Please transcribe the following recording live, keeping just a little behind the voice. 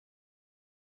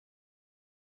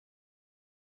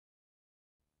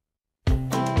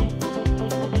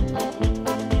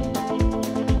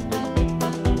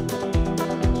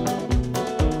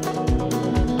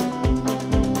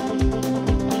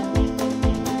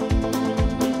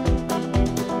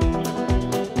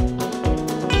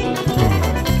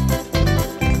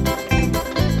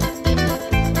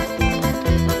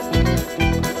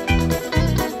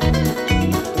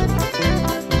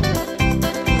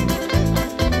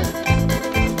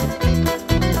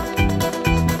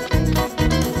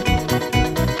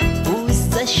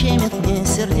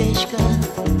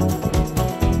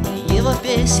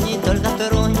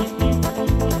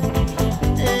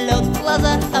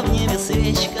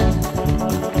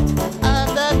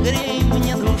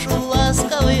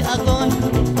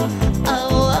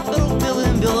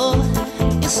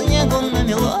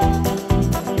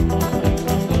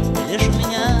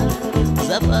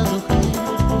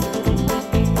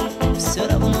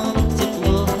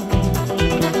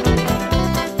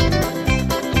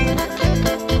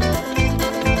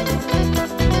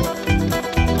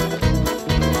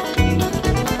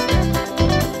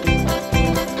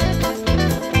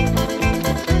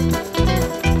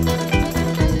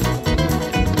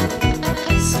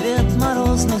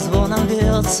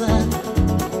смеется,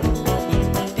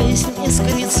 песня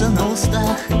искрится на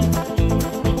устах.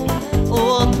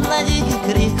 Вот на дикий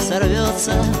крик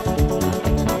сорвется,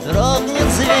 дрогнет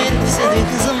зверь в седых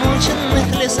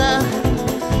измученных лесах,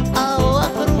 а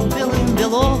вокруг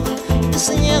белым-бело и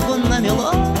снегу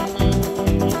намело.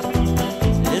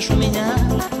 Лишь у меня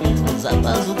за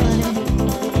пазухой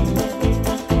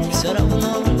все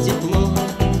равно тепло.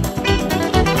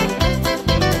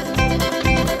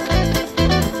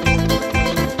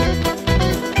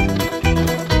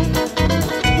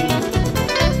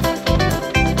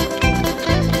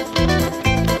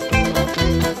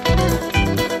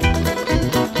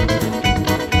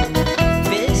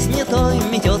 Песни той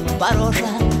метет пороша,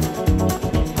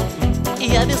 и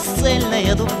я бесцельно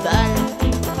еду вдаль.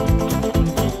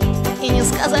 И не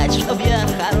сказать, чтоб я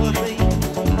хороший,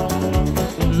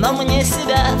 но мне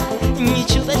себя ни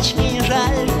чуточки не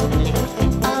жаль.